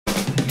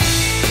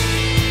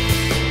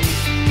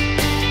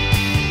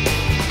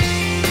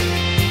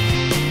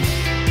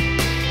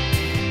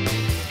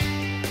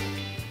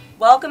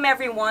Welcome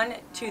everyone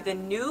to the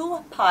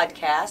new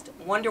podcast,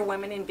 Wonder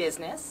Women in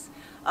Business.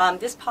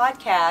 This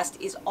podcast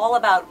is all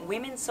about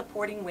women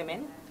supporting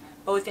women,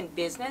 both in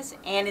business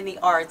and in the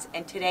arts.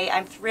 And today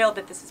I'm thrilled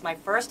that this is my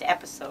first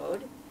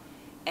episode,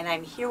 and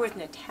I'm here with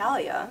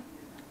Natalia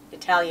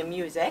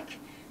Music.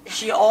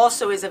 She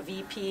also is a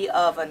VP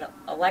of an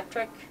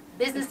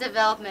business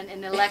development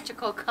and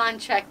electrical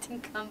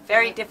contracting company.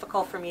 Very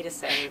difficult for me to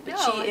say, but No,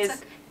 she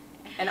is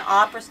an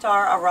opera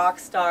star, a rock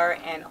star,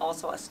 and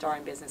also a star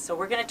in business. So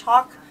we're going to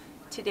talk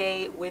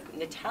today with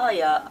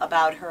Natalia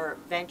about her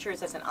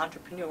ventures as an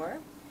entrepreneur,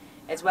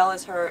 as well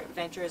as her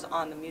ventures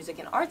on the music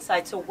and art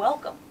side. So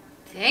welcome.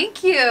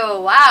 Thank you.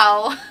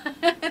 Wow.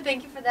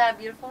 Thank you for that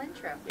beautiful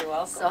intro. You're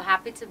welcome. So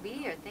happy to be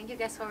here. Thank you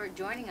guys for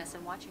joining us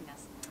and watching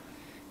us.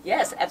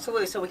 Yes,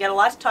 absolutely. So we got a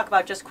lot to talk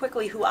about. Just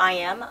quickly, who I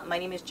am. My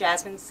name is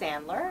Jasmine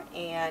Sandler,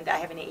 and I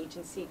have an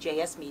agency,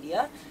 JS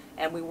Media,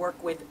 and we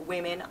work with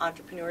women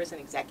entrepreneurs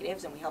and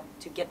executives, and we help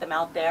to get them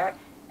out there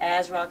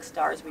as rock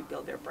stars. We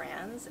build their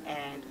brands,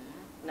 and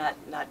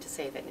not to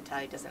say that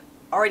Natalia doesn't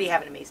already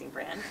have an amazing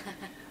brand.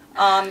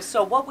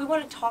 So what we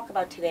want to talk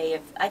about today,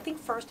 I think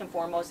first and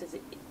foremost, is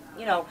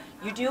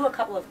you do a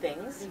couple of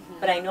things,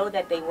 but I know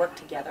that they work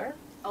together.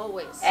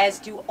 Always. As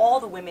do all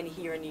the women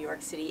here in New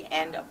York City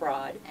and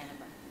abroad.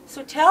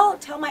 So tell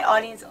my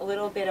audience a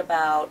little bit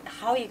about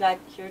how you got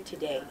here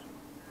today.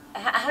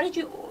 How did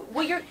you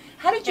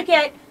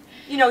get,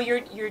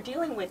 you're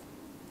dealing with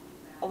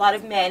a lot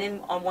of men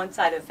on one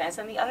side of the fence,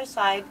 on the other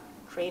side,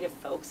 creative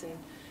folks. And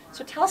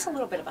so tell us a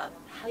little bit about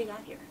how you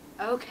got here.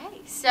 Okay.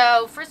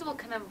 So first of all,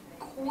 kind of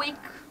quick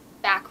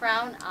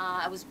background.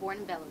 I was born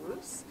in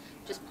Belarus,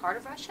 just part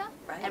of Russia.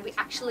 Right. And we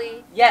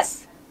actually...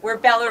 Yes, we're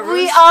Belarus.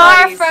 We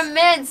are from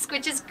Minsk,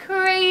 which is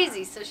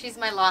crazy. So she's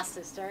my lost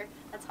sister.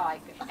 That's how I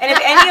feel. And if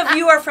any of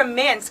you are from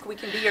Minsk, we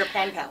can be your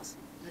pen pals.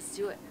 Let's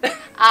do it.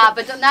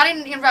 But not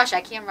in Russia.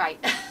 I can't write.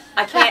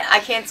 I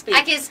can't speak.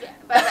 I can't speak.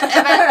 But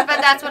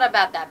that's what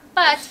about that.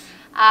 But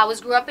I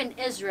grew up in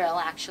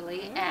Israel,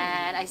 actually,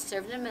 and I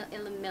served in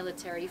the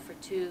military for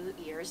 2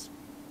 years.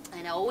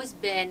 And I've always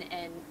been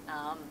in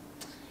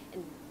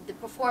the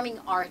performing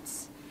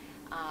arts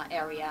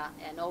area,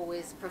 and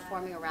always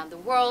performing around the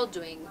world,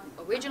 doing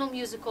original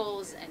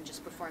musicals and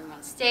just performing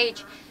on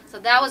stage. So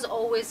that was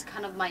always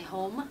kind of my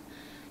home.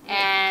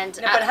 And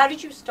but how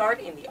did you start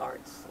in the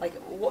arts? Like,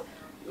 what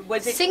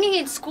was it? Singing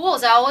in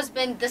schools. I've always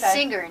been the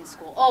singer in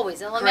school.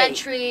 Always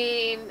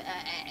elementary,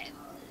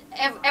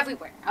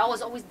 everywhere. I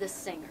was always the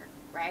singer,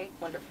 right?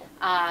 Wonderful.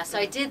 So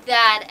I did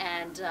that,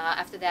 and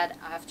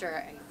after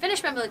I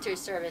finished my military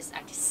service,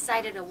 I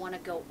decided I want to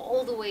go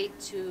all the way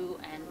to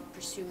and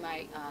pursue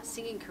my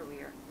singing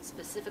career,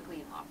 specifically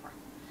in opera,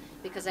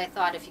 because I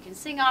thought if you can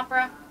sing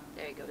opera,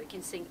 there you go, you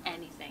can sing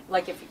anything.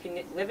 Like if you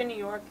can live in New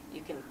York,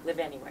 you can live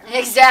anywhere.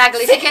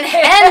 Exactly. If you can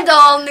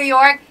handle New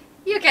York,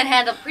 you can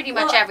handle pretty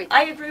much everything.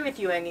 I agree with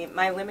you. I mean,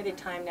 my limited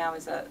time now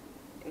is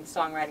in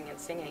songwriting and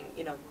singing.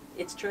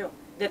 It's true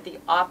that the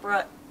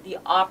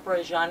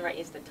opera genre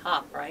is the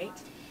top, right?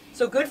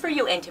 So good for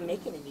you, and to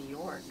make it in New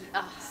York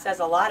says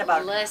a lot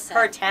about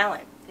her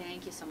talent.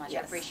 Thank you so much.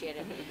 Yes. I appreciate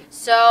it.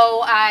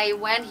 So I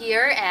went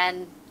here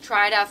and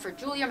tried out for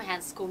Juilliard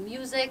Mahan School of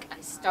Music.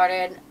 I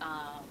started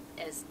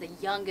as the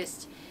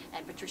youngest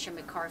at Patricia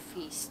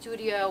McCarthy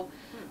Studio,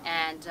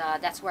 and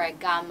that's where I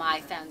got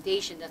my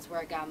foundation. That's where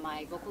I got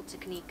my vocal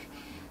technique.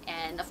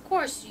 And of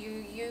course,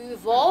 you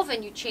evolve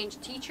and you change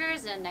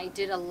teachers, and I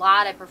did a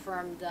lot. I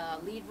performed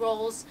lead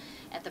roles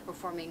at the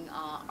Performing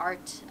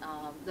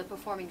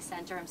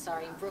Center,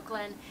 in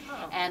Brooklyn,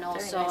 and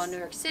also nice. New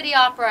York City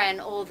Opera and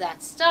all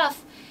that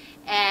stuff.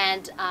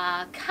 And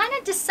kind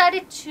of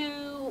decided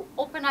to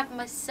open up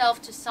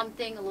myself to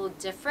something a little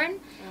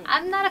different.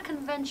 I'm not a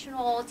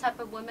conventional type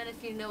of woman,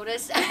 if you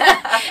notice.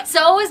 So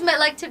I always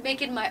like to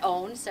make it my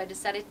own. So I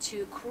decided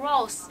to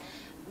cross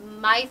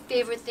my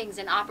favorite things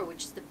in opera,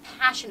 which is the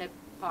passionate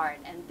part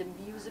and the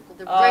musical,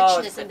 the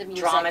richness in the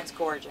music. Drama, it's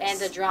gorgeous. And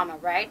the drama,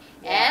 right?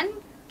 Yeah.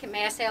 And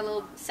may I say a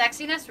little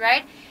sexiness,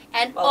 right?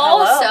 And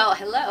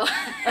hello.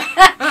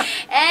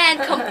 And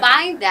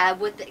combine that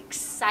with the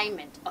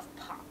excitement of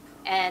pop.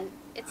 And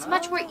it's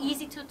much more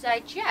easy to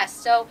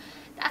digest. So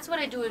that's what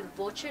I do with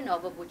Voce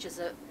Nova, which is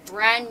a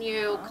brand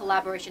new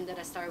collaboration that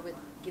I started with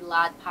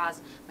Gilad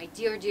Paz, my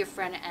dear, dear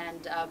friend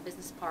and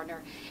business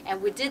partner.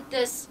 And we did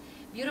this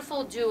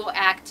beautiful duo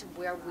act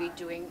where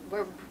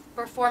we're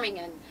performing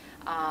in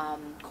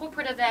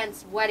corporate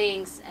events,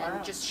 weddings,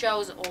 and just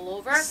shows all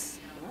over.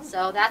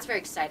 So that's very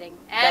exciting.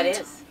 And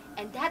that is.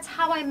 And that's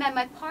how I met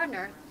my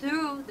partner,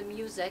 through the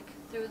music,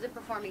 through the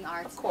performing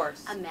arts. Of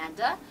course.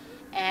 Amanda.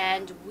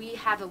 And we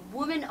have a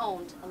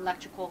woman-owned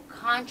electrical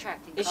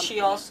contracting company. Is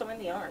she also in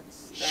the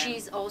arts? Then?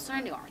 She's also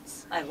in the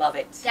arts. I love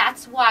it.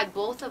 That's why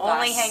both of us...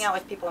 Only hang out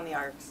with people in the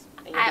arts,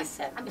 and you'll be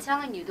set. I'm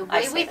telling you, the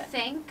way we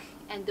think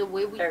and the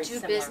way we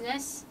do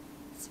business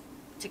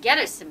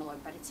together is similar,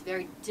 but it's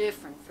very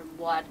different from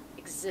what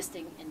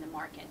existing in the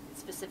market,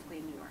 specifically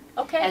in New York.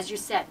 Okay. As you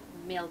said,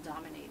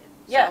 male-dominated.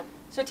 Yeah.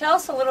 So tell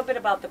us a little bit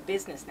about the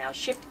business now.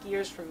 Shift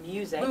gears from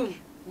music. Boom.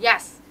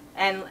 Yes.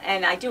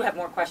 And I do have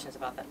more questions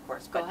about that, of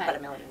course, Go but ahead. a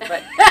million.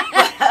 But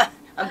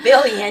a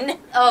billion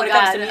Oh, when it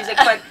comes to God. music.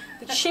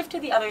 But shift to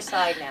the other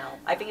side now.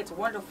 I think it's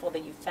wonderful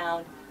that you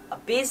found a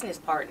business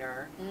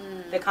partner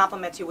that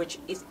complements you, which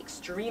is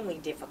extremely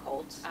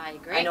difficult. I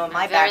agree. I know in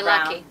my I'm very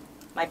background, lucky.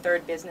 my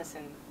third business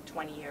in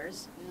 20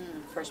 years.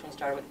 First one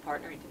started with a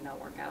partner, it did not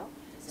work out.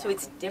 So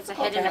it's Exactly.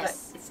 difficult It's a hit to and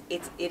have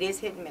miss. it is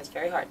hit and miss,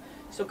 very hard.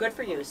 So good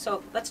for you.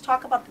 So let's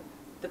talk about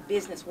the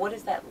business. What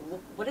does that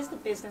look? What is the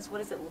business? What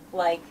does it look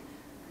like?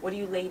 What do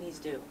you ladies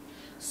do?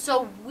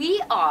 So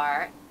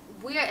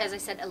we're, as I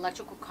said,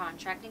 electrical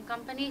contracting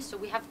company. So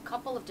we have a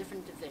couple of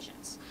different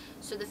divisions.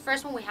 So the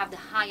first one, we have the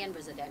high-end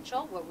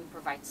residential, where we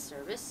provide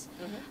service,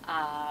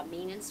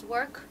 maintenance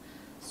work.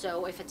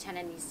 So if a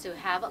tenant needs to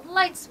have a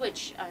light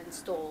switch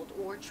installed,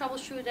 or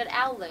troubleshoot an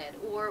outlet,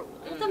 or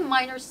all the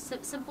minor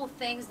simple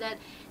things that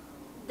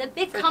the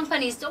big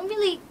companies don't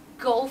really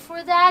go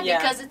for that Yeah.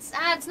 because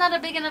it's not a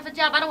big enough a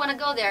job. I don't want to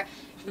go there.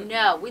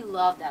 No, we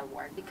love that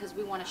work because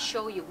we want to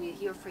show you we're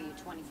here for you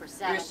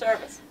 24/7. Your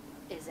service.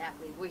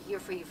 Exactly. We're here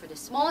for you for the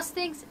smallest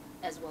things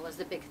as well as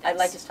the big things. I'd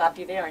like to stop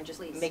you there and just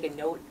Please. make a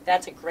note.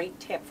 That's a great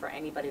tip for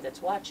anybody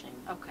that's watching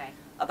Okay.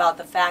 about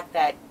the fact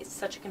that it's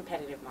such a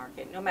competitive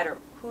market, no matter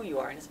who you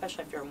are, and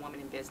especially if you're a woman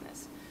in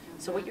business.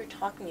 So what you're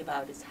talking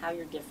about is how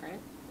you're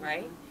different,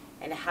 right?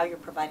 And how you're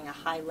providing a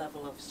high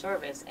level of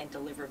service and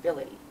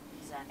deliverability.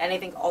 Exactly. And I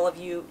think all of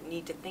you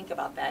need to think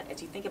about that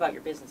as you think about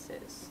your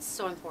businesses. It's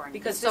so important.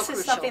 Because It's this so is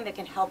crucial. something that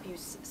can help you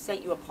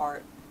set you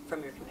apart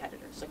from your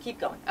competitors. So keep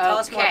going. Tell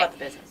us more about the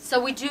business. So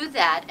we do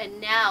that,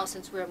 and now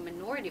since we're a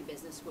minority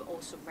business, we're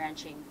also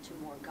branching to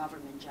more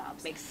government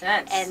jobs. Makes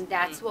sense. And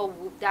that's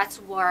that's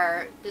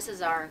where this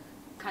is our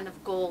kind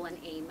of goal and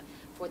aim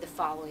for the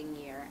following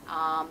year.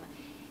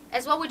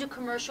 As well, we do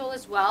commercial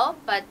as well,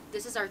 but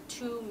this is our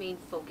two main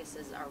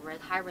focuses: our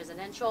high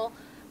residential,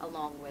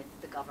 along with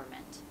the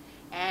government.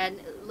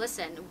 And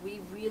listen,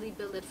 we really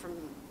built it from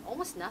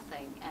almost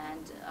nothing,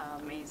 and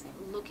Amazing.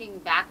 looking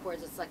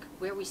backwards, it's like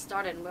where we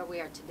started and where we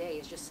are today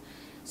is just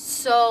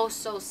so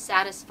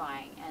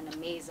satisfying and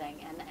amazing,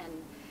 and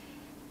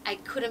I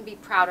couldn't be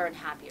prouder and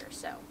happier.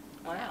 So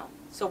Wow.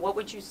 So what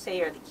would you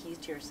say are the keys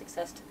to your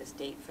success to this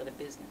date for the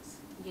business?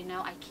 you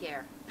know, I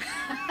care.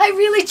 I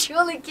really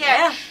truly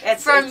care. Yeah,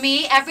 For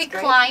me, every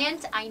great.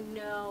 client, I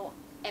know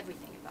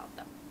everything about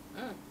them.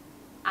 Mm.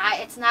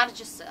 It's not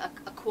just a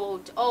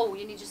quote. Oh,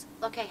 you need just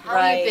okay. How are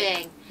Right. you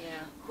being? Yeah.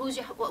 Who's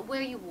your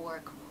where you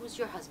work? Who's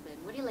your husband?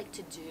 What do you like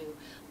to do?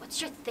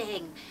 What's your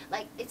thing?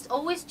 Like, it's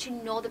always to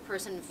know the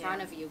person in front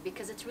Yeah. of you,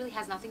 because it really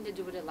has nothing to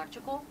do with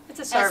electrical. It's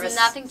a It service. has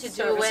nothing to do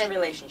service with and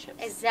relationships.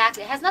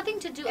 exactly. It has nothing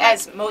to do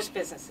As most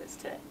businesses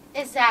today.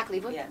 exactly.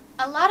 But Yeah.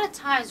 a lot of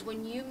times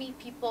when you meet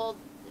people,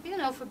 you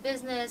know, for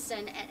business,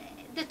 and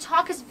the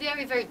talk is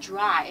very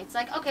dry. It's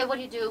like, okay, what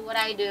do you do? What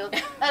I do?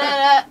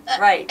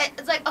 Right.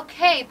 It's like,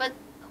 okay, but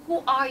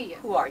who are you?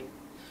 Who are you?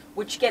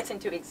 Which gets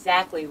into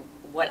exactly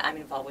what I'm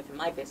involved with in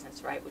my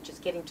business, right? Which is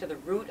getting to the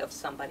root of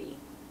somebody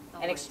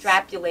and Always.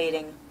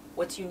 extrapolating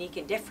what's unique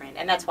and different.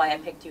 And that's why I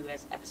picked you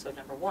as episode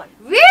number 1.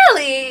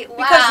 Really? Wow.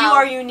 Because you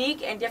are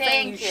unique and different,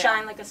 and Thank you you.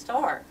 shine like a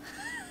star.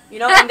 You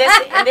know, and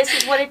this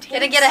is what it takes.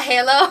 Gonna get a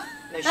halo?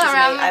 No, she's around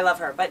amazing. me? I love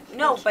her. But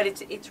no, but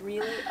it's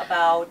really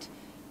about,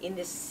 in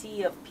this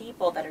sea of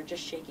people that are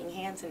just shaking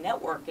hands and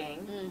networking,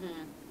 Mm-hmm.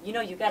 you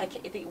know, you got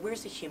to,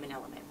 where's the human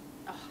element?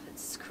 Oh,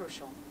 it's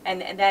crucial.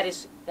 And that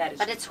is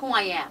But it's who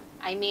I am.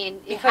 I mean,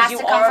 it because has you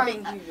to come are from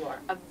being who you are.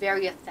 a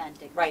very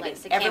authentic Right,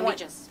 place. It everyone- can't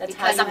be just that's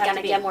how because you I'm have to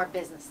gonna be. get more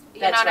business.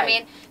 You That's know what I right.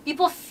 mean?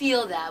 People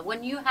feel that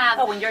when you have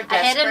Oh, when you're a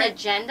hidden desperate.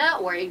 agenda,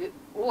 or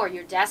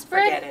you're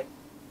desperate. Forget it.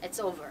 It's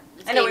over.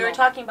 It's I know we game were over.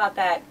 talking about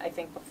that, I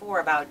think, before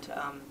about,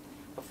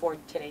 before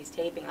today's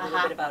taping, a little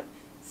Uh-huh. bit about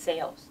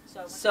sales.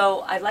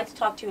 So I'd like to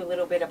talk to you a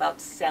little bit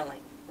about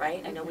selling,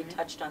 right? I know we Mhm.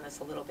 touched on this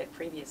a little bit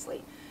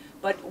previously.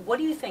 But what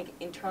do you think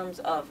in terms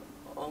of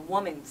a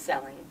woman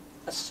selling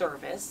a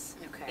service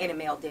Okay. in a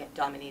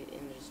male-dominated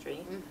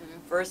industry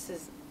Mm-hmm.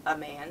 versus a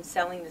man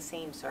selling the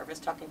same service,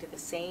 talking to the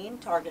same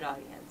target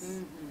audience?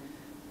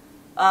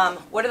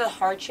 Mm-hmm. What are the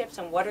hardships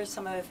and what are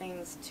some of the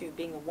things to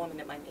being a woman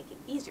that might make it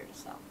easier to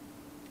sell?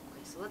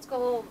 Okay, so let's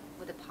go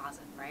with a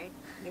positive, right?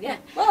 Yeah.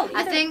 Well,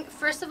 I either- think,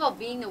 first of all,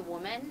 being a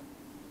woman,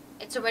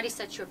 it's already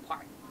set you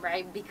apart,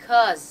 right?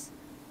 Because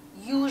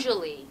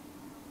usually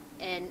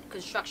in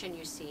construction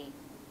you see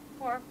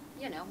more,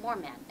 more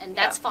men, and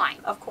that's Yeah. fine.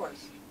 Of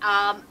course.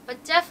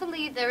 But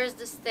definitely there is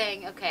this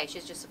thing, okay,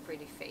 she's just a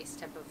pretty face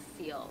type of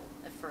feel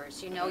at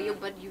first,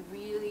 but you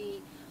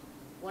really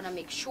want to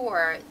make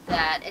sure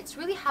that it's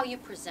really how you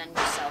present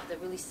yourself that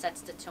really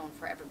sets the tone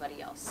for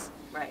everybody else.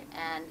 Right.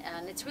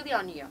 And it's really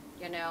on you,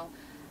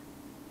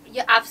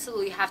 You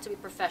absolutely have to be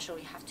professional.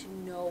 You have to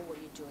know what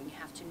you're doing. You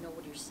have to know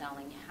what you're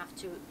selling. You have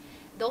to,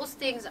 those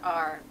things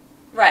are,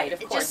 Right, of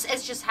course.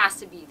 it just has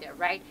to be there,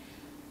 right?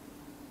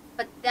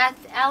 But that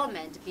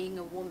element, being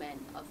a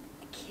woman, of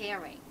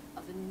caring,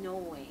 of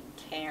knowing,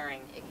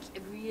 caring.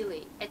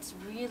 It's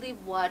really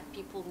what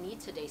people need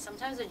today.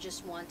 Sometimes they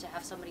just want to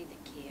have somebody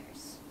that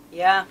cares.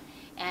 Yeah.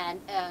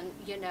 And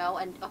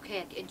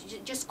okay,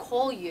 just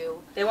call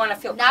you. They want to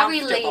feel not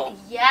comfortable. Relate,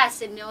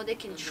 yes, and know they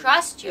can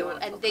trust you,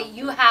 and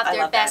you have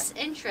their best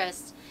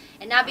interests,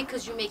 and not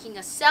because you're making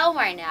a sale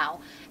right now,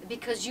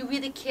 because you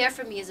really care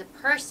for me as a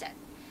person.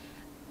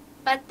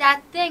 But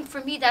that thing,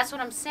 for me, that's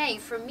what I'm saying.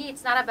 For me,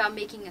 it's not about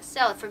making a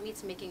sale. For me,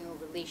 it's making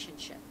a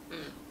relationship.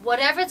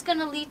 Whatever it's going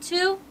to lead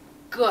to,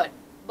 good.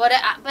 But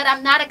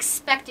I'm not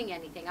expecting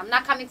anything. I'm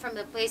not coming from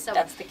the place of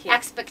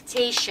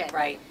expectation.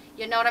 Right.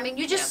 You know what I mean?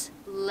 You just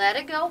let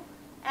it go,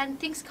 and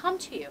things come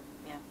to you.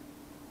 Yeah.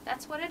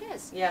 That's what it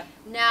is. Yeah.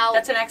 Now.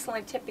 That's an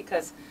excellent tip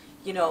because,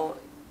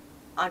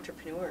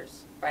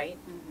 entrepreneurs, right?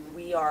 Mm-hmm.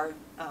 We are,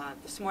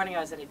 this morning I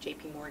was at a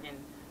JP Morgan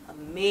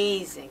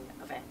amazing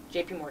event.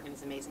 JP Morgan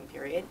is amazing,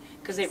 period,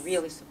 because they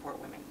really support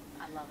women.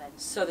 I love it.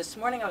 So this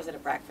morning I was at a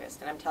breakfast,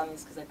 and I'm telling you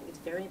this because I think it's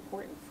very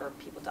important for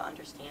people to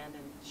understand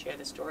and share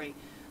the story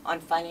on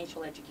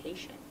financial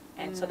education.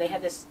 And so they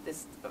had this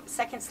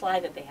second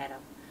slide that they had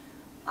up.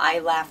 I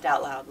laughed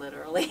out loud,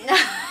 literally.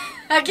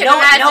 I can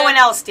imagine. No one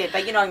else did,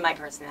 but you know my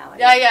personality.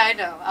 Yeah, I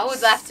know. I would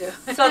laugh too.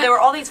 So there were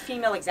all these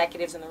female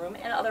executives in the room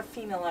and other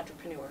female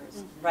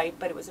entrepreneurs, right?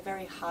 But it was a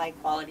very high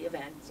quality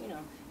event.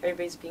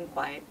 Everybody's being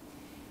quiet.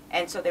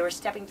 And so they were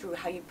stepping through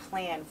how you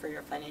plan for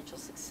your financial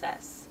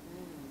success.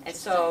 And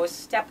so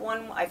step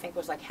one, I think,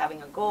 was like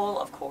having a goal,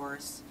 of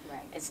course.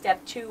 Right. And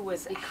step two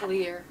was be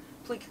clear.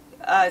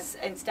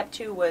 And step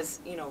two was,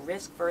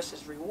 risk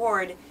versus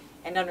reward.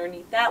 And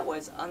underneath that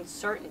was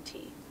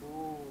uncertainty.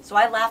 Ooh. So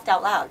I laughed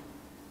out loud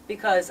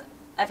because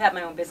I've had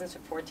my own business for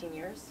 14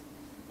 years.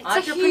 It's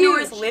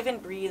Entrepreneurs live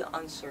and breathe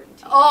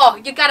uncertainty.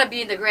 Oh, you got to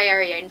be in the gray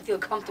area and feel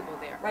comfortable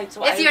there. Right.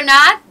 So if you're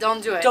not,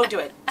 don't do it. Don't do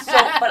it. So,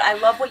 but I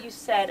love what you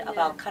said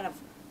about kind of,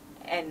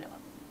 and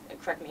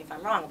correct me if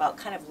I'm wrong, about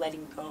kind of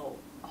letting go.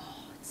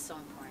 Oh, it's so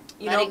important.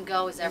 Letting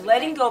go is everything.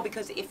 Letting go,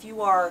 because if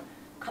you are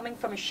coming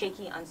from a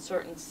shaky,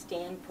 uncertain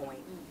standpoint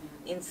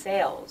in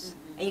sales,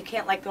 and you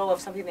can't let go of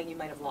something that you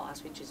might have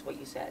lost, which is what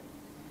you said,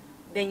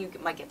 then you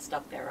might get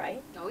stuck there,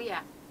 right? Oh,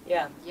 yeah.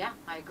 Yeah. Yeah,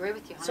 I agree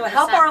with you 100%. So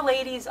help our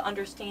ladies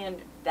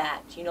understand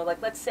that. Like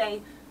let's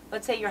say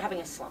you're having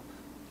a slump.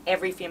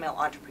 Every female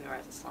entrepreneur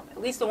has a slump. At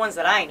least the ones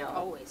that I know.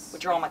 Always.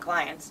 Which are all my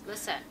clients.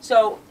 Listen.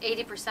 So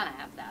 80% I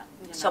have that.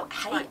 So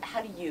how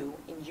do you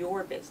in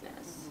your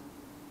business?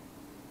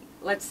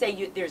 Let's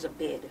say there's a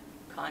bid,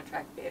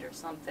 contract bid or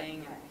something.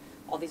 Right.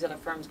 All these other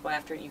firms go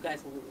after it, and you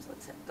guys lose.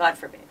 Let's say, God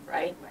forbid,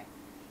 right? Right.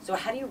 So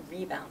how do you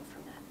rebound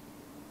from that?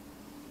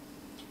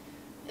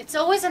 It's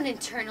always an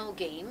internal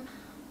game,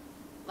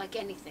 like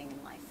anything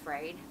in life,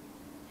 right?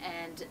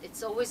 And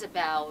it's always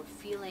about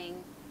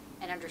feeling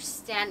and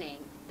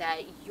understanding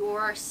that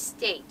your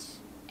state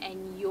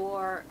and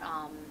your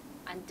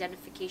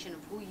identification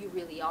of who you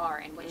really are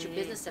and what your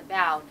business is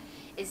about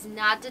is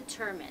not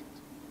determined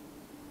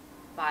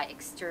by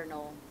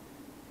external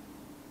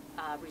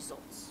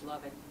results.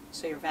 Love it.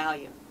 So your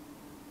value.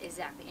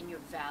 Exactly, and your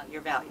value.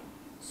 Your value.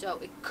 So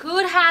it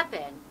could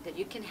happen that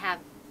you can have,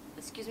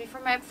 excuse me for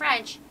my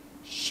French,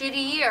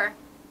 shitty year.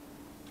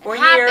 Or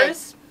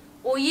years.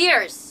 Or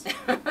years.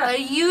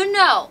 But you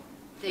know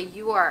that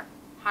you are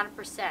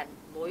 100%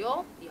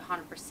 loyal, you're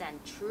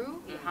 100%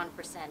 true, you're 100%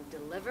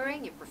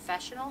 delivering, you're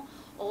professional,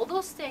 all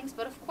those things.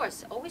 But of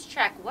course, always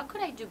check, what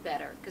could I do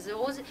better? Because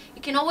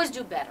you can always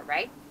do better,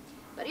 right?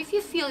 But if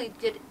you feel you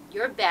did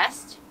your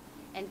best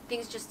and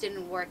things just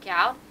didn't work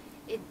out,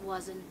 it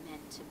wasn't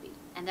meant to be.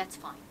 And that's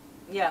fine.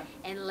 Yeah.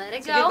 And let it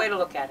It's go. a good way to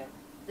look at it.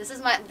 This is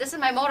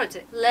my motto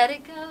today. Let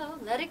it go,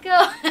 let it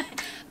go.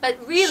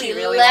 But really, she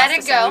really let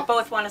wants it to go. Sing. We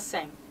both want to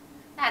sing.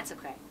 That's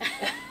okay.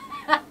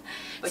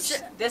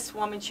 But this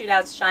woman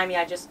shootouts shine me.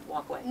 I just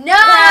walk away. No.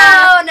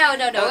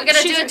 We're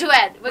gonna do a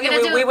duet.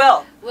 We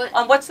will. We'll,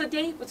 what's the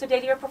date? What's the date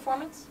of your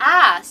performance?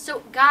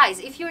 So guys,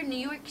 if you're in New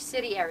York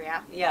City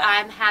area,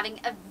 I'm having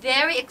a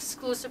very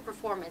exclusive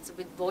performance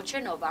with Voce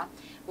Nova,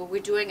 where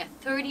we're doing a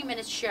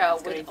 30-minute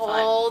show with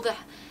all the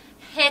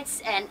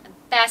hits and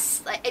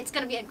best. It's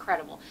gonna be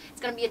incredible. It's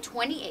gonna be a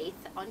 28th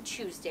on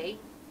Tuesday.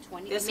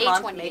 This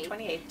month, May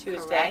 28th,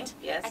 Tuesday. Correct.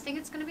 Yes. I think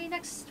it's gonna be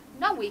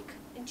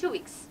in 2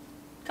 weeks.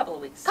 Couple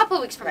of weeks. Couple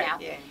of weeks from now.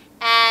 Yeah.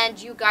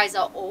 And you guys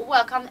are all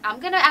welcome. I'm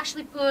gonna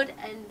actually put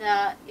in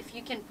if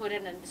you can put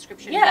it in the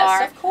description bar.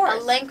 Yes, of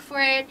course. A link for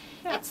it.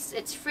 Yeah.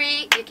 It's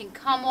free. You can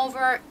come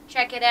over,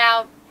 check it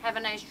out, have a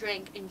nice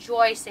drink,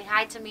 enjoy, say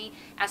hi to me,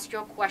 ask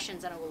your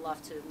questions, and I would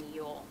love to meet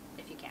you all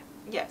if you can.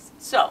 Yes.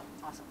 So.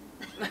 Awesome.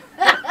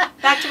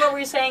 Back to what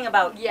we were saying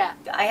about. Yeah.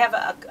 I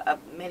have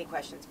many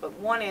questions, but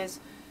one is,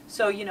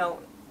 so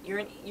you're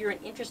an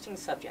interesting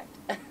subject.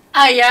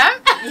 I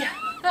am? Yeah.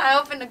 I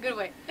hope in a good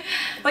way.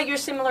 But you're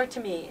similar to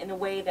me in a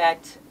way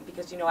that,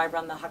 because I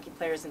run the Hockey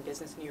Players in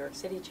Business New York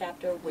City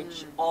chapter,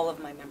 which all of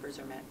my members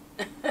are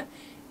men.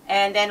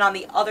 And then on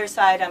the other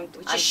side,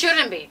 Which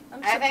shouldn't be.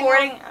 I'm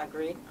supporting,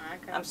 agreed.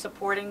 Okay. I'm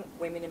supporting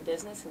women in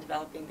business and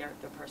developing their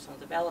personal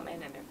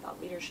development and their thought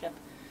leadership.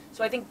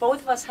 So I think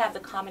both of us have the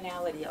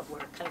commonality of we're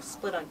kind of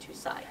split on two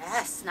sides.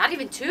 Yes, not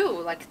even two,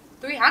 like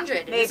 300.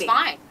 And Maybe. it's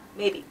fine.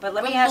 Maybe, but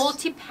let We're me ask.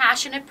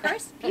 multi-passionate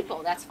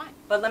people. That's fine.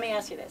 But let me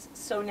ask you this.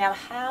 So now,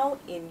 how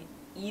in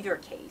either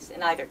case,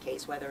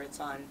 whether it's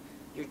on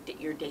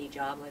your day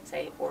job, let's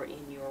say, or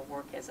in your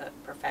work as a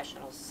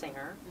professional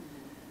singer,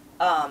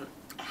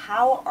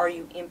 how are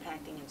you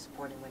impacting and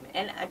supporting women?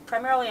 And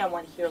primarily, I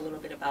want to hear a little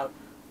bit about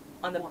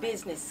on the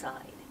business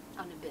side.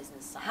 On the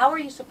business side. How are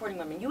you supporting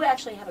women? You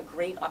actually have a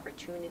great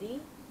opportunity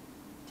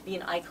to be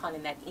an icon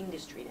in that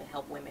industry to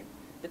help women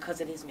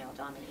because it is male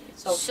dominated.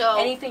 So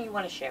anything you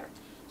want to share?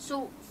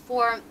 So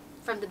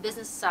from the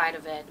business side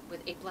of it,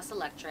 with A Plus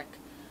Electric,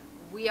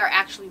 we are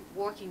actually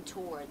working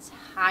towards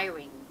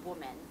hiring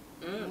women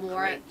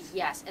more, great.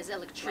 yes, as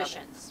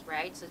electricians,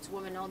 right? So it's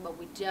women owned, but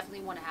we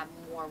definitely want to have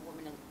more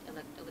women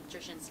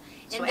electricians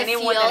in So the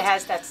anyone field. that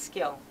has that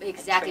skill.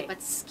 Exactly, that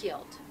but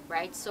skilled,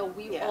 right? So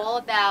we're Yeah. all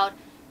about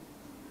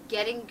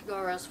getting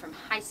girls from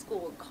high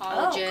school,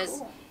 colleges, Oh,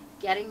 cool.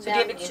 getting So do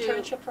you them have an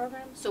to. internship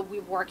program? So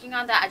we're working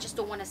on that. I just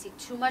don't want to see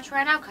too much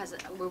right now because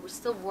we're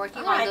still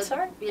working All on right, the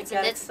sir. bits You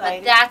and got bits. But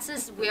excited. that's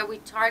is where we're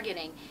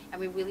targeting, and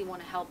we really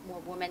want to help more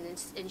women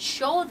and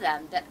show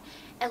them that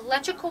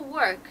electrical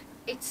work.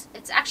 It's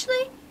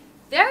actually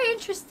very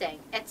interesting.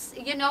 It's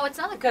it's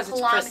not like Because it's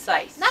plumbing.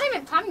 precise. Not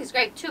even plumbing is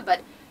great too,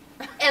 but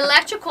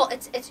electrical.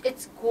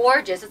 It's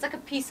gorgeous. It's like a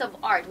piece of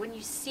art when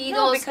you see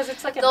No, those because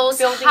it's like a those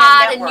building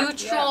hot a and network.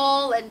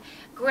 neutral and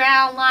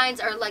ground lines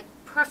are like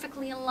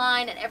perfectly in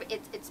line, and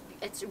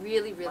it's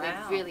really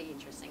Wow. really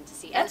interesting to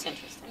see. That's And,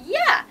 interesting.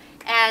 yeah,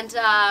 and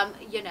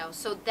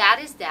so that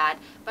is that.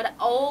 But I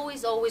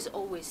always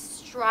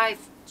strive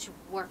to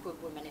work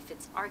with women. If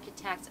it's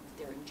architects, if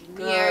they're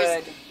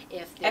engineers, Good.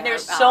 if they're And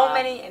there's so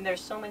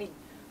many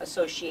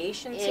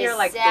associations here,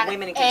 like the exact-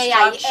 Women in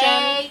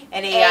Construction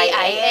and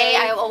AIA.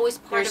 I'm always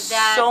part There's of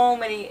that. so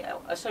many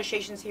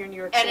associations here in New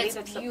York And City it's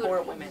that beautiful.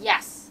 support women.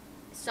 Yes.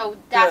 So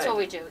that's Good. what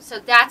we do. So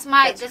that's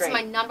my That's my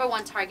great. number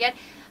one target.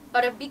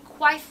 But to be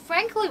quite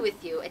frankly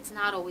with you, it's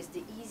not always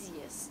the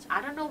easiest.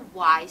 I don't know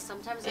why.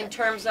 Sometimes In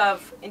terms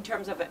of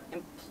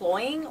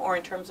employing or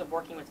in terms of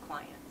working with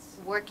clients.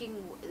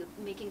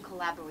 making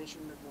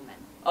collaboration with women.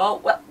 Oh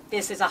well,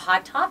 this is a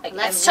hot topic.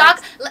 Let's and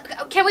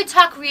talk. Can we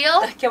talk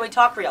real? Can we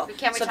talk real?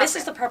 Can we so talk this real?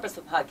 is the purpose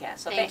of the podcast.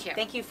 So Thank you.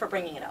 Thank you for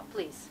bringing it up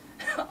Please.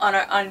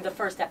 on the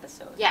first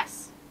episode.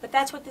 Yes. But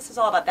that's what this is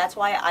all about. That's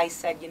why I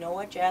said, you know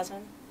what,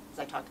 Jasmine?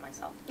 Because I talked to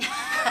myself.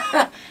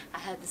 I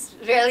had this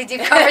really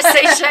deep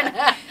conversation.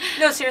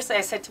 No, seriously,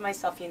 I said to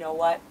myself, you know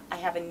what? I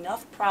have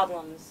enough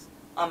problems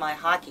on my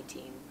hockey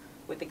team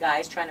with the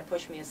guys trying to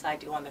push me aside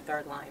to go on the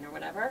third line or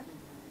whatever.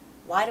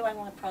 Why do I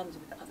want problems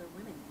with other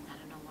women? I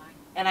don't know why.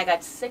 And I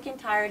got sick and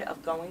tired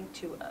of going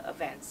to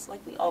events.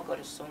 Like, we all go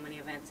to so many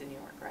events in New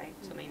York, right?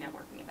 So many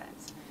networking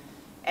events.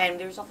 And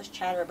there's all this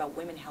chatter about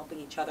women helping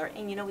each other.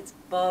 And, it's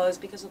buzz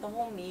because of the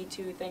whole Me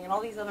Too thing and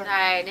all these other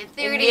Right. In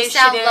theory, they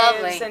sound lovely.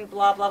 initiatives and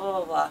blah, blah, blah,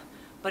 blah, blah.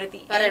 But at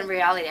the But end, in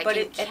reality, I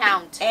can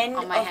count at the end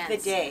on my of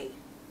hands. the day,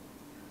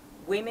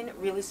 women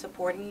really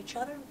supporting each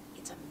other,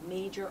 it's a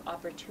major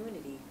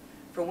opportunity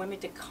for women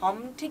to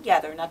come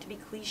together, not to be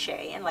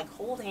cliche, and like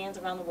hold hands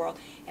around the world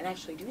and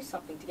actually do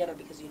something together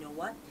because you know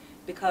what?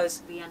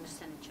 Because We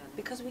understand each other.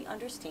 because we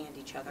understand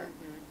each other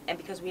Mhm. and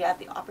because we have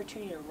the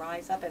opportunity to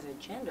rise up as a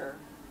gender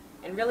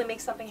and really make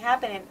something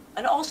happen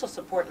and also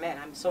support men.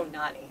 I'm so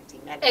not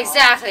anti-men at all.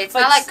 Exactly. It's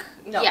But not like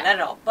no, yeah. not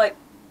at all.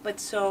 But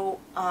so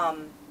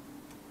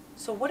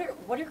what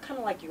are kind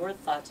of like your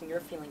thoughts and your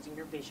feelings and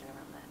your vision around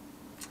that?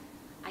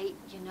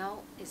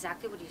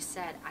 Exactly what you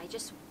said. I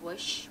just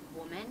wish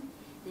women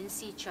didn't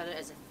see each other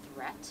as a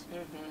threat,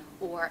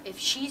 Mm-hmm. or if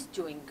she's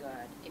doing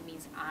good, it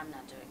means I'm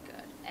not doing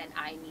good, and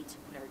I need to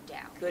put her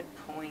down. Good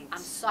point. I'm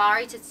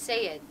sorry to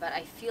say it, but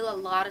I feel a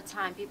lot of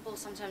time people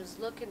sometimes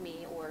look at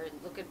me or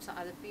look at some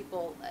other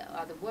people,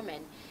 other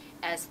women,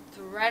 as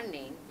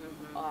threatening.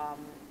 Mhm.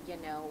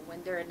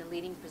 When they're in the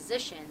leading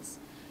positions,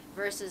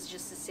 versus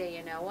just to say,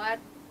 you know what,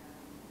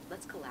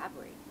 let's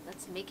collaborate,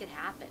 let's make it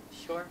happen.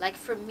 Sure. Like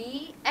for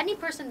me, any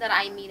person that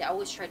I meet, I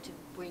always try to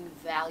bring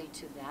value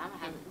to them.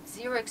 I have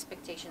zero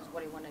expectations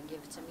what they want to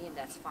give to me, and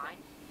that's fine.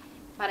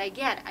 But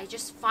again, I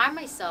just find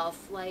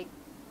myself like,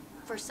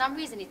 for some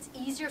reason, it's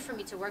easier for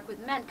me to work with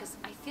men because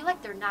I feel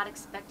like they're not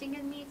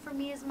expecting from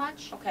me as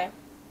much, Okay.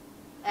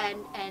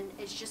 and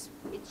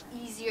it's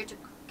easier to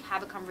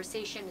have a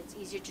conversation. It's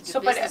easier to do So,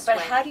 business but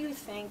with. how do you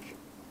think?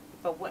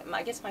 But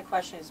I guess my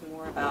question is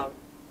more about.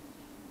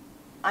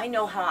 I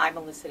know how I'm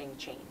eliciting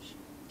change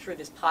through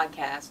this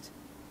podcast,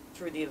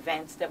 through the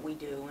events that we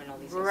do, and all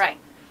these things. Right.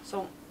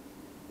 So,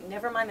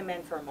 never mind the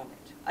men for a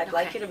moment. I'd Okay.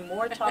 like you to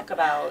more talk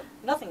about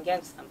nothing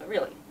against them, but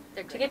really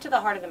They're to great. get to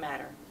the heart of the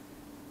matter.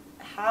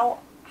 How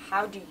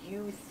do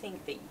you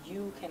think that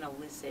you can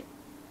elicit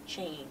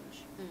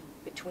change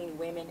between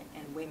women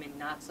and women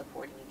not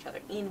supporting each other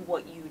in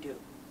what you do?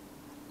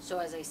 So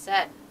as I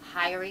said,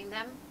 hiring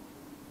them,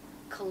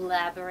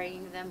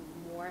 collaborating with them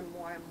more and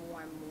more and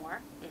more and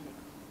more. Mhm.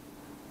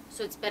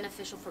 So it's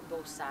beneficial for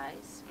both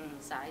sides.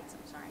 Mhm. Sides,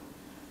 I'm sorry.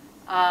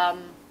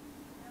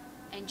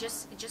 and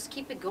just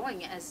keep it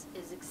going as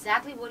is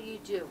exactly what you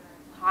do.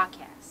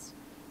 Podcasts.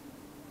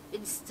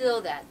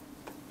 Instill that,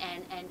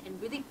 and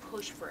really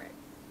push for it,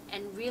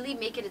 and really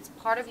make it, it's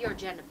part of your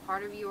agenda,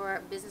 part of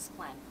your business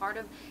plan, part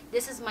of,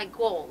 this is my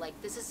goal, like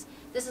this is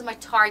my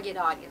target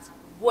audience,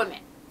 women.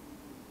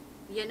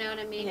 You know what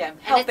I mean? Yeah,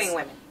 helping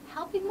women.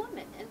 Helping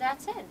women, and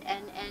that's it.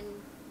 And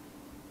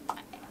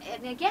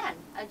again,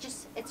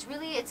 it's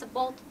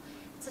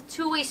a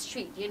two-way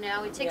street. You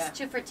know, it takes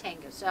two for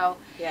tango. So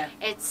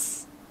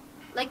it's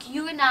like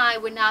you and I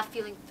were not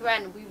feeling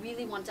threatened. We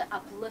really want to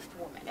uplift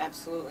women.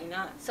 Absolutely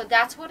not. So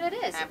that's what it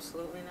is.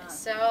 Absolutely not.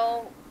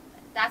 So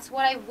that's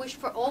what I wish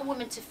for all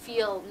women to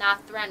feel,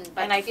 not threatened,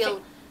 but to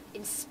feel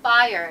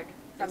inspired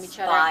from each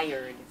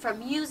other. From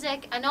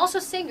music, and also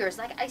singers.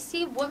 Like, I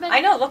see women.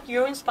 I know. Look,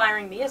 you're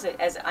inspiring me as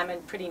I'm a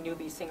pretty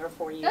newbie singer,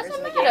 4 years. Doesn't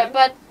in the matter, game.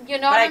 but you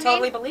know but what I I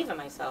totally mean? believe in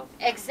myself.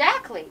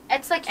 Exactly.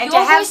 It's like and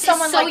your to have voice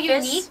someone is so like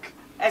unique. this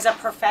as a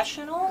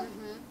professional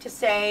to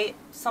say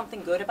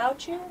something good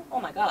about you. Oh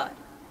my God.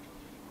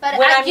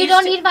 But you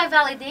don't need my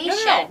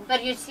validation. No.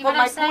 But you see what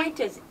I'm saying? But my point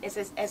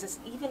is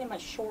even in my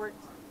short,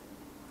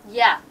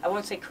 I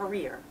won't say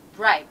career,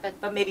 right,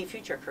 but maybe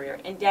future career,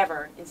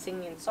 endeavor in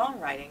singing and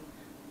songwriting,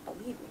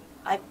 believe me,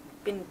 I've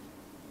been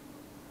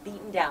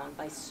beaten down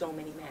by so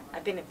many men.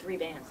 I've been in 3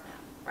 bands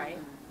now, right?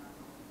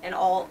 And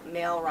all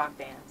male rock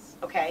bands,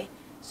 okay?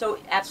 So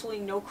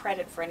absolutely no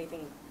credit for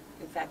anything.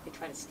 In fact, they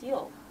try to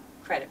steal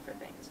credit for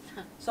things.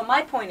 So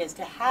my point is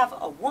to have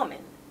a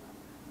woman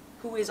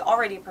who is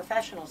already a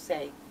professional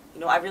say,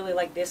 I really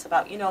like this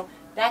about,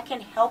 that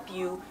can help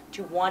you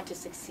to want to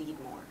succeed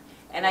more.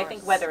 And I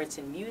think whether it's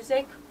in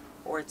music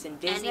or it's in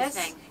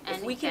business,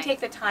 if we can take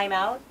the time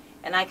out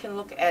and I can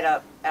look at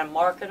a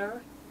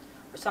marketer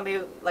or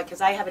somebody, like,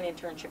 because I have an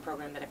internship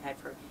program that I've had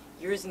for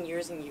years and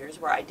years and years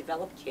where I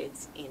develop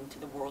kids into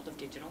the world of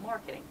digital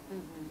marketing.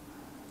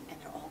 And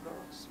they're all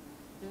girls.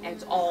 And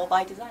it's all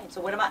by design. So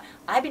what am I?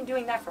 I've been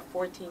doing that for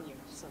 14 years.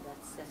 So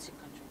that's your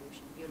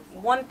contribution.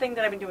 Beautiful. One thing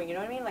that I've been doing, you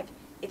know what I mean? Like,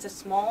 it's a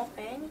small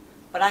thing,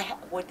 but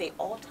what they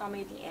all tell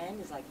me at the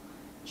end is like,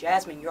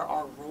 Jasmine, you're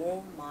our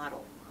role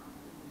model.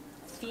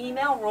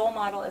 Female role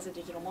model as a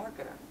digital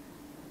marketer.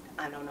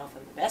 I don't know if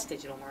I'm the best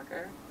digital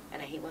marketer,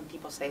 and I hate when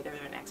people say they're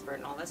an expert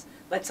and all this.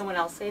 Let someone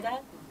else say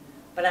that.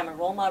 But I'm a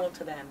role model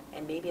to them,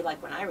 and maybe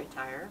like when I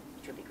retire,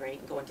 which would be great,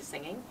 and go into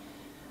singing,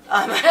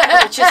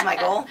 which is my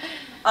goal,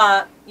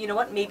 you know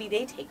what, maybe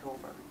they take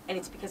over. And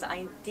it's because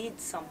I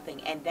did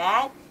something, and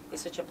that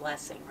is such a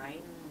blessing,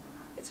 right?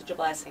 It's such a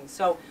blessing.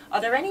 So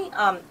are there any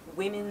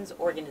women's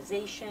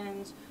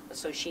organizations,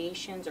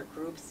 associations, or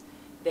groups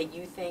that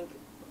you think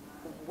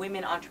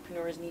women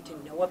entrepreneurs need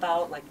to know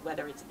about, like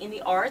whether it's in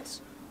the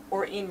arts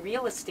or in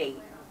real estate?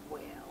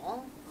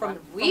 Well, from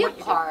we're what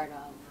part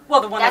of.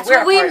 Well, the one that's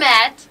that we're where we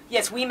met.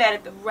 Yes, we met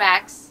at the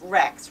Rex.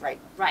 Rex, right.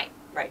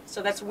 Right.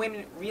 So that's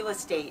women real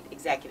estate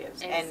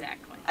executives.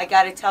 Exactly. And I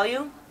got to tell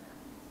you,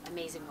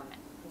 amazing women.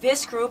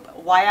 This group,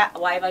 why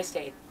have I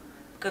stayed?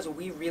 Because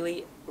we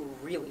really,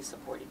 really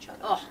support each other.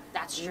 Oh,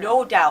 that's true.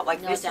 No doubt.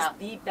 Like, this doubt.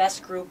 is the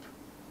best group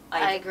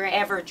I've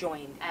ever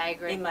joined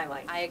in my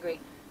life. I agree.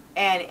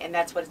 And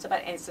that's what it's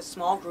about. And it's a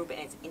small group, and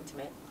it's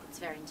intimate. It's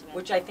very intimate.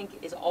 Which I think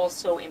is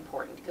also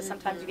important, because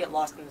sometimes you get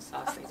lost in the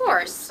sauce. Of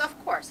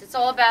course. It's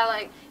all about,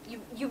 like,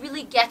 you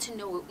really get to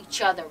know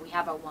each other. We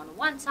have our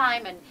one-on-one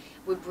time, and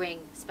we bring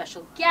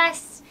special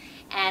guests,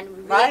 and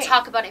we really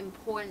talk about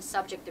important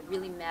subjects that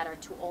really matter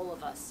to all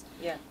of us.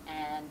 Yeah.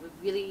 And we're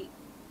really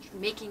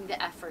making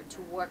the effort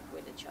to work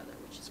with each other,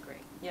 which is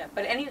great. Yeah,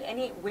 but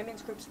any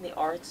women's groups in the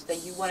arts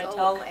that you want to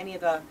tell any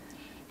of the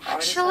artists out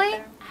Actually,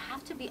 there? I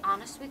have to be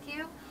honest with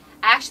you.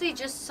 I actually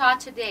just saw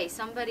today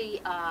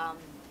somebody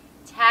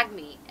tagged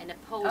me in a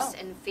post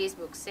in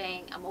Facebook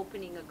saying I'm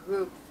opening a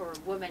group for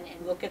women.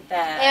 And look at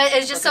that.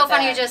 It's just so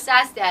funny you just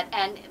asked that.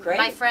 And Great.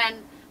 my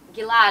friend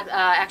Gilad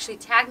actually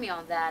tagged me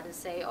on that and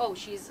say, oh,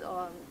 she's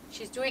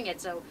doing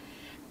it. So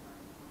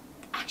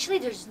actually,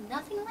 there's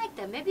nothing like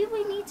that. Maybe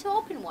we need to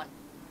open one.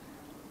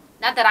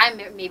 Not that I'm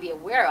maybe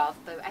aware of,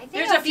 but I think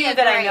there's a few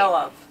that I know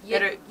of.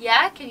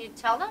 Yeah, can you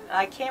tell them?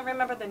 I can't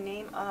remember the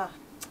name. I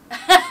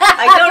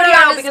don't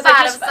know because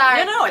I just. I'm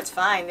sorry. No, it's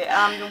fine.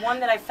 The one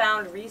that I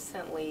found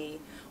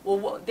recently.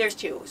 Well, there's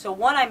two. So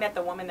one, I met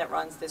the woman that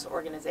runs this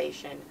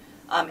organization.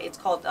 It's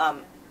called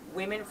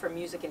Women for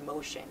Music in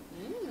Motion.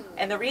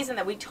 And the reason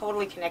that we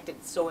totally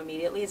connected so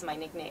immediately is my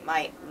nickname.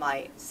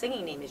 My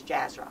singing name is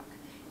Jazz Rock,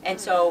 and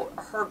so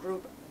her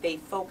group, they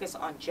focus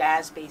on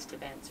jazz-based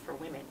events for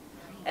women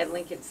at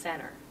Lincoln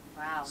Center.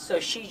 Wow. So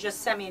she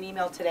just sent me an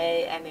email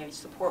today, and they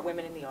support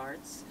women in the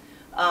arts,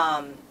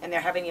 and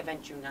they're having an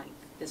event June 9th.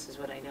 This is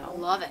what I know.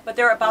 Love it. But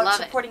they're about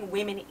supporting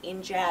women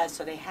in jazz,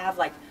 so they have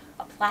like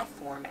a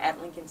platform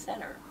at Lincoln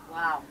Center.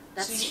 Wow,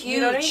 that's huge.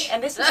 You know what I mean?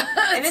 And this is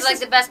it's like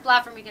the best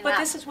platform you can have. But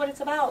this is what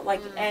it's about,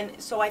 like,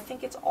 and so I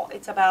think it's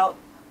about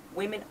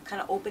women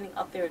kind of opening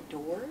up their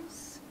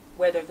doors,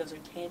 whether those are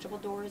tangible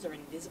doors or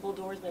invisible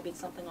doors, maybe it's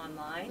something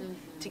online,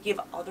 to give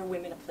other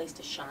women a place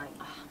to shine.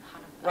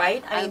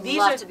 Right? I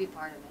mean, I'd love to be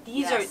part of it.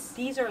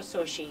 These are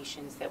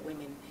associations that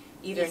women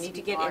either needs need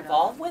to be get part of.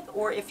 involved with,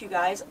 or if you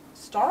guys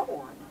start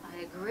one.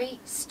 I agree.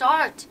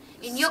 Start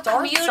in your Start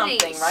community.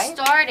 something, right?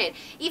 Start it.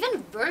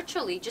 Even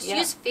virtually. Just Yeah.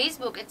 use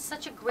Facebook. It's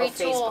such a great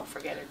Facebook, tool.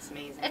 forget it. It's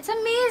amazing. It's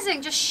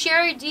amazing. Just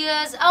share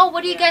ideas. Oh,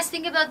 what do you Yeah. guys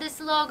think about this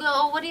logo?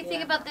 Oh, what do you think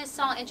Yeah. about this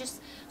song? And just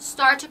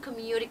start to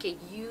communicate.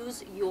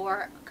 Use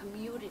your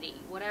community,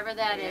 whatever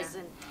that Yeah. is,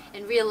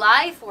 in real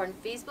life or in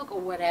Facebook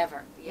or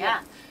whatever.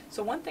 Yeah.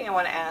 So one thing I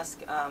want to ask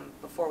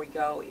before we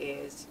go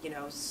is,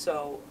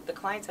 so the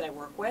clients that I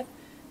work with,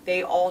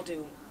 they all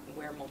do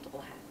wear multiple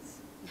hats.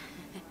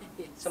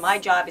 So my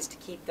job is to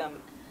keep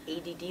them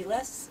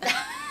ADD-less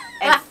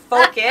and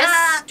focus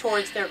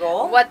towards their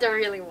goal What they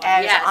really want.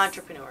 as Yes.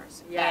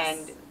 entrepreneurs Yes.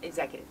 and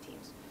executive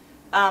teams.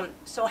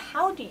 So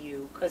how do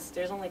you, because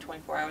there's only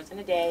 24 hours in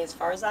a day as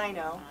far as I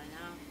know.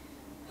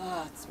 I know.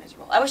 Oh, it's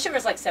miserable. I wish it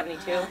was like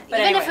 72. But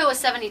Even anyway, if it was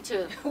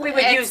 72, we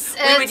would use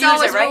it's it,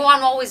 always, right? We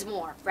want always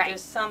more, right?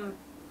 There's some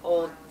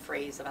old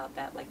phrase about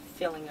that, like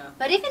filling a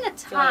But even a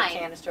filling a time,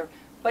 canister.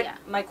 But Yeah.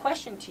 my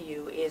question to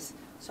you is,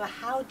 so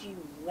how do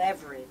you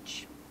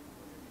leverage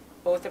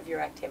both of your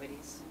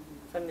activities,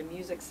 from the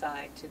music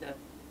side to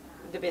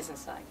the business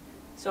side?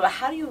 So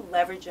how do you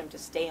leverage them to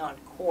stay on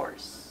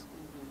course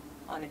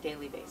on a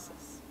daily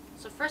basis?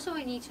 so first of all,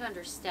 we need to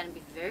understand and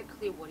be very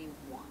clear what you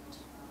want,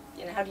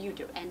 And how do you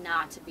do it? and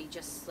not to be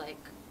just like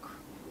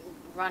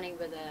running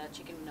with a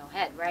chicken with no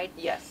head, right?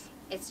 Yes.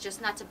 It's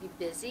just not to be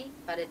busy,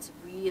 but it's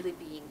really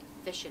being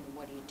efficient in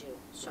what you do.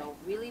 So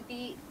really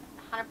be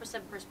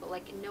 100% principle,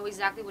 like know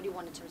exactly what you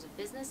want in terms of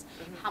business,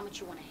 Mhm. how much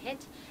you want to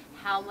hit,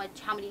 how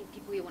many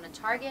people you want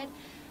to target,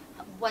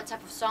 what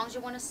type of songs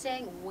you want to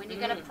sing, when you're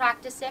going to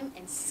practice them,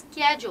 and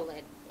schedule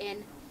it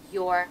in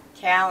your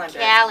Calendar.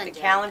 calendar. The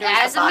calendar is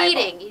as the a Bible.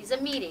 meeting. It's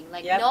a meeting.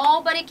 Like Yep.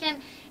 nobody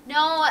can.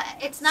 No,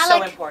 it's not So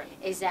like important.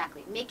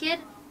 exactly. Make it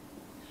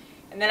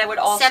And then I would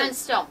also. set in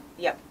stone.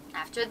 Yep.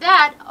 After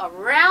that,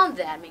 around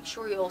that, make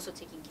sure you're also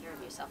taking care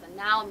of yourself. And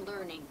now I'm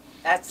learning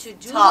That's to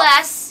do tough.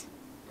 less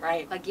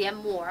Right. but get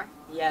more.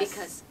 Yes.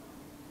 Because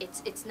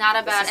it's not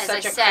about, This is as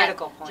such I a said,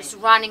 critical point. just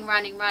running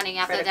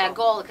after Critical. that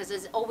goal, because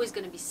there's always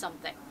going to be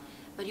something.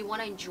 But you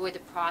want to enjoy the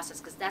process,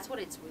 because that's what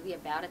it's really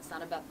about. It's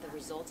not about the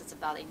results. It's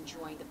about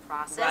enjoying the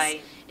process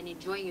Right. and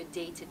enjoying your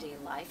day-to-day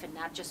life, and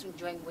not just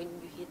enjoying when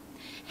you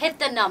hit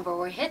the number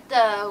or hit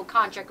the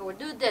contract or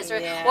do this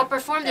Yeah, or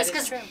perform this. that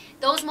is Because true.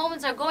 those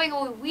moments are going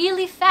away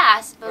really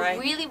fast, but Right.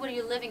 really what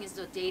you're living is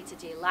the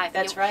day-to-day life.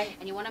 That's right.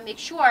 And you want to make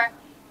sure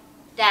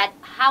that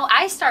how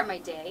I start my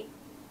day,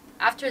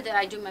 after that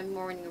I do my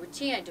morning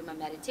routine, I do my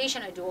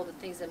meditation, I do all the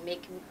things that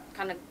make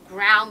kind of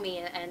ground me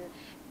and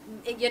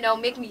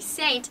make me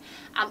saint.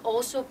 I'm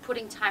also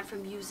putting time for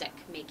music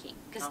making,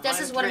 because this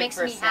is what makes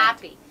me 100%.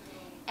 happy.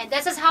 And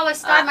this is how I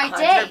start my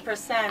day.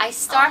 100%. I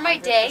start my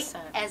day 100%.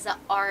 as an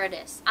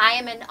artist. I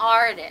am an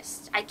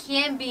artist. I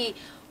can't be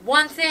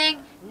one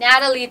thing,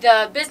 Natalie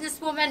the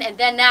businesswoman, and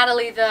then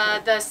Natalie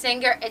the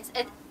singer.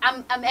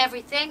 I'm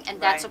everything,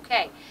 and that's Right.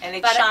 okay. And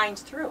it But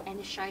shines through. And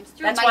it shines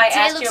through. That's My why I day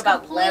asked looks you about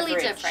completely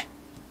leverage. different.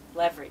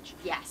 Leverage.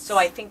 Yes. So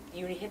I think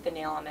you hit the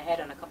nail on the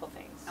head on a couple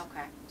things.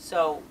 Okay.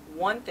 So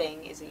one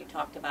thing is that you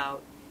talked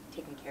about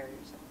taking care of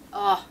yourself.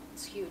 Oh,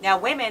 it's huge. Now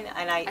women,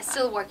 and I'm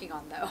still working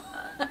on though.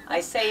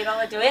 I say it all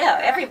the time. Yeah,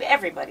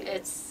 everybody.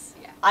 It's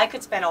I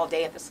could spend all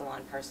day at the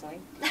salon personally.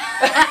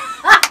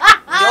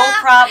 No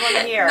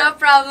problem here. No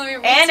problem. Me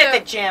And too. at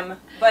the gym.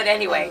 But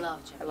anyway, I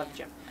love gym. I love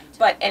gym. I do.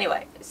 But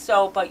anyway,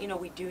 but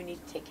we do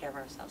need to take care of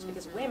ourselves,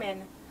 because Mhm.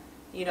 women,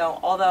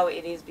 although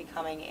it is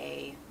becoming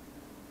a,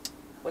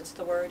 what's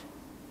the word?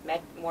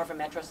 More of a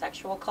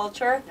metrosexual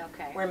culture,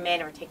 Okay. where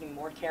men are taking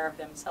more care of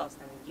themselves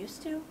than they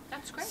used to.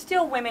 That's great.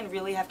 Still, women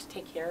really have to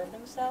take care of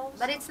themselves.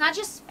 But it's not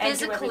just and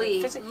do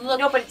everything physically. Look,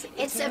 no, but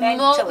it's a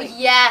mentally.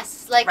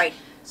 yes, like Right.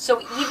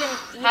 So even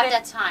have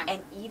that time.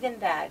 And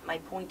even that, my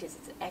point is,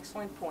 it's an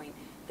excellent point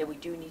that we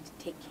do need to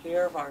take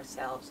care of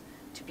ourselves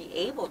to be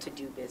able to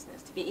do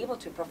business, to be able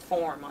to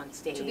perform on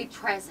stage, to be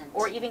present.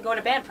 or even go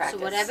to band practice.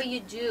 So whatever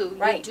you do,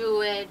 Right. you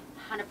do it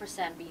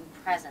 100% being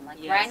present.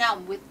 Like Yes. right now,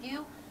 I'm with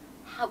you,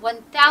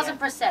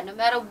 1,000%. No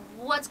matter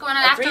what's going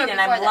on after Agreed, or and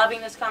before I'm that.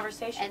 loving this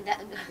conversation. And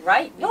that,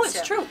 Right? Me No, it's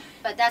too. true.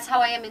 But that's how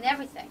I am in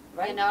everything.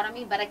 Right. You know what I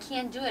mean? But I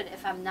can't do it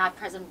if I'm not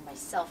present with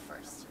myself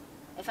first.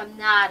 If I'm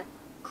not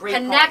Great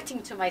point.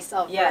 connecting to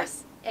myself Yes.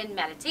 first. In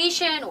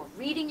meditation, or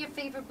reading your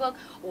favorite book,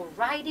 or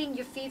writing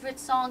your favorite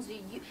songs.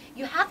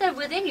 You have that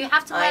within you. You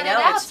have to I let know,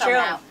 it out it's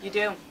somehow. true. You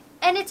do.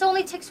 And it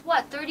only takes,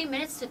 30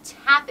 minutes to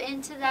tap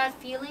into that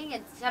feeling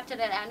and tap to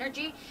that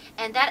energy.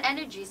 And that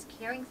energy is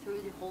carrying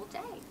through the whole day.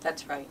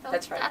 That's right. So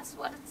That's right. That's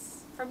what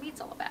for me, it's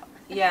all about.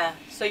 Yeah,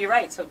 so you're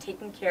right. So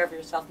taking care of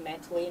yourself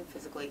mentally and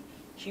physically,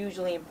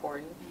 hugely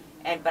important.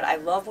 But I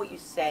love what you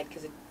said,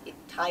 because it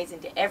ties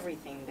into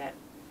everything that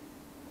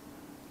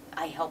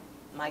I help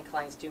my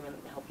clients do and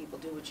help people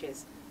do, which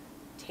is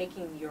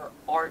taking your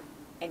art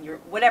and your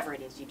whatever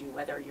it is you do,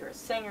 whether you're a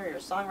singer, you're a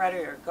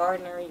songwriter, you're a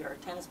gardener, you're a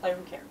tennis player,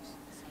 who cares?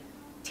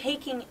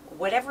 Taking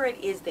whatever it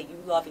is that you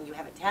love and you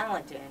have a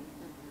talent in,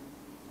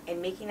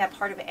 and making that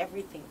part of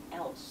everything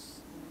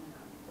else,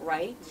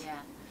 right? Yeah.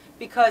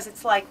 Because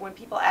it's like when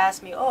people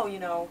ask me,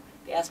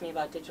 they ask me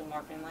about digital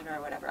marketing, I'm like, all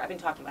right, whatever. I've been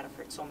talking about it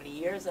for so many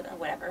years, that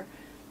whatever.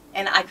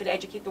 And I could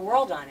educate the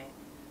world on it.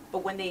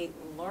 But when they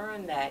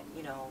learn that,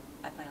 you know,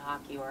 I play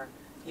hockey, or,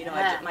 you know,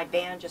 my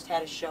band just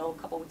had a show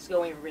a couple weeks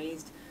ago, we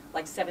raised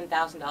like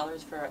 $7,000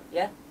 for,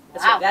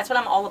 that's what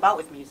I'm all about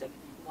with music.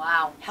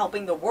 Wow.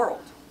 Helping the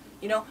world.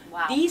 You know,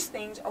 wow. These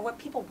things are what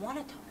people want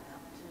to talk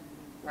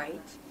about,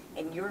 right?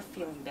 And you're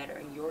feeling better,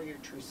 and you're your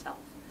true self.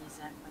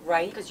 Exactly.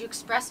 Right? Because you're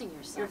expressing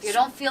yourself. You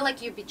don't feel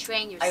like you're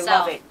betraying yourself. I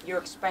love it. You're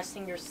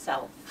expressing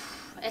yourself.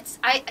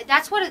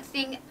 That's what a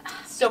thing.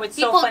 So it's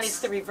so fun.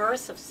 It's the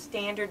reverse of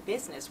standard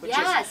business, which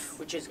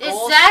is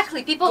goals.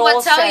 Exactly. People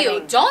will tell setting.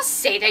 you, don't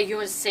say that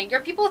you're a singer.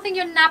 People think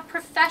you're not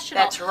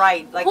professional. That's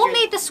right. Like who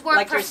made this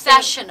word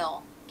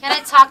professional? Can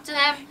I talk to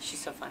him? She's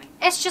so funny.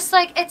 It's just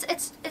like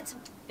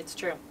It's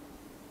true.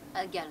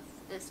 Again,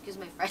 excuse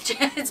my French.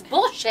 It's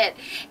bullshit.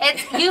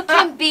 You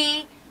can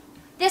be.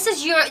 This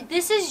is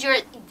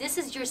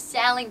your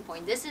selling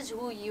point. This is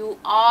who you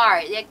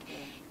are. Like,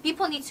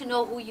 people need to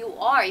know who you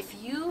are. If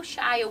you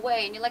shy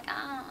away and you're like,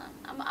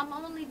 I'm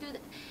only do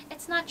that,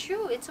 it's not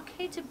true. It's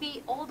okay to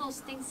be all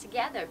those things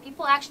together.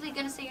 People are actually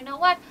gonna say, you know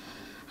what?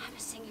 I'm a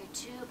singer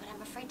too, but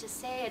I'm afraid to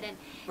say it. And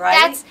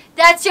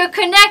that's your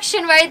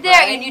connection right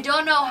there. And you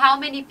don't know how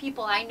many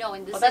people I know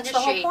in this industry.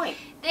 That's the whole point.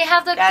 They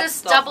have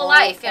this double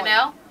life, you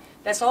know?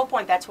 That's the whole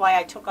point. That's why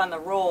I took on the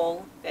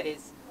role that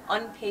is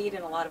unpaid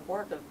and a lot of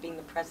work of being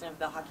the president of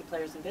the Hockey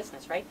Players in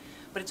Business, right?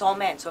 But it's all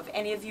men. So if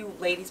any of you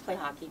ladies play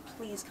hockey,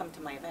 please come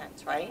to my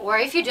events, right? Or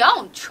if you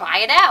don't, try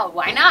it out.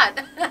 Why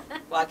not?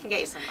 Well, I can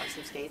get you some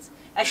skates.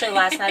 Actually,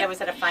 last night I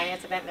was at a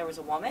finance event and there was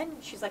a woman.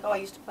 She's like, oh, I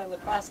used to play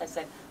lacrosse. I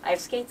said, I have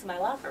skates in my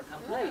locker.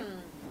 Come play.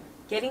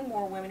 Getting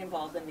more women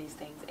involved in these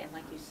things, and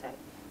like you said,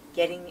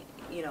 getting,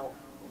 you know,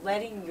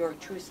 letting your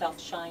true self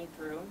shine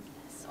through.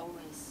 Yes,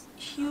 always.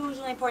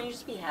 Hugely important. You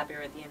just be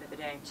happier at the end of the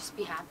day. Just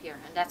be happier,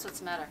 and that's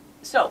what's matter.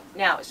 So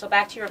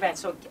back to your event.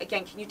 So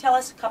again, can you tell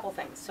us a couple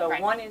things? So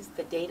one is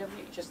the date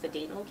just the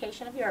date and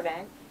location of your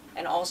event,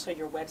 and also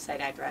your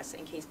website address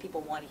in case people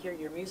want to hear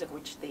your music,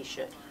 which they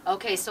should.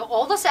 Okay, so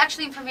all this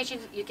actually information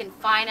you can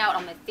find out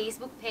on my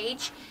Facebook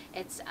page.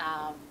 It's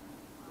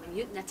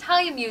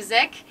Natalia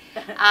Music,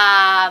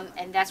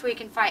 and that's where you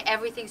can find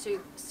everything. So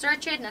you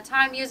search it,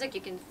 Natalia Music.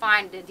 You can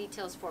find the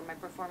details for my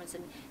performance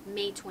on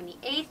May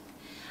 28th.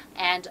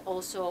 And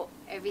also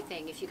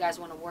everything, if you guys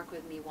want to work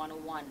with me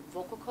one-on-one,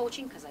 vocal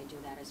coaching, because I do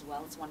that as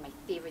well. It's one of my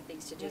favorite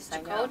things to do, is to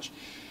coach.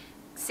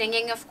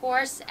 Singing, of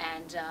course,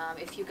 and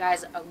if you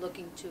guys are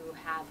looking to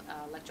have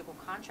an electrical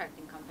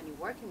contracting company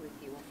working with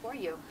you or for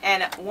you.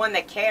 And one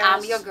that cares.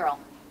 I'm your girl.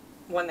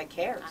 One that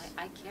cares.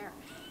 I care.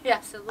 Yeah,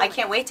 absolutely. I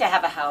can't wait to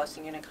have a house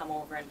and you're going to come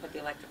over and put the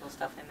electrical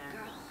stuff in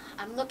there. Girl,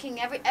 I'm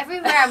looking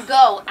everywhere I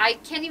go. I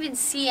can't even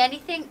see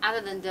anything other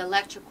than the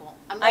electrical.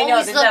 I'm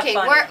always looking.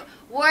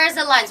 Where's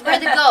the lines? Where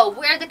to go?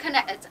 Where to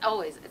connect?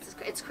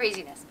 It's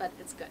craziness, but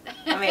it's good.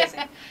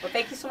 Amazing. Well,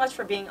 thank you so much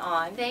for being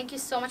on. Thank you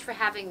so much for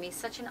having me.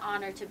 Such an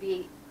honor to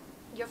be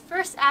your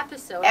first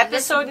episode.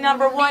 Episode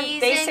number 1.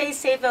 They say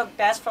save the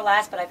best for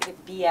last, but I think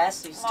it's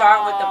BS. You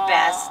start with the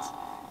best.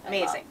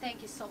 Amazing.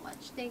 Thank you so much.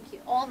 Thank you.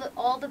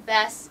 All the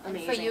best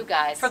for you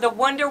guys. For the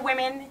Wonder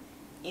Women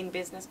in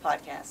Business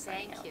podcast.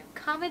 Thank you.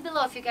 Comment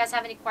below if you guys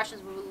have any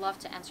questions. We would love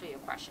to answer your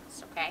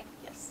questions, okay?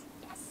 Yes.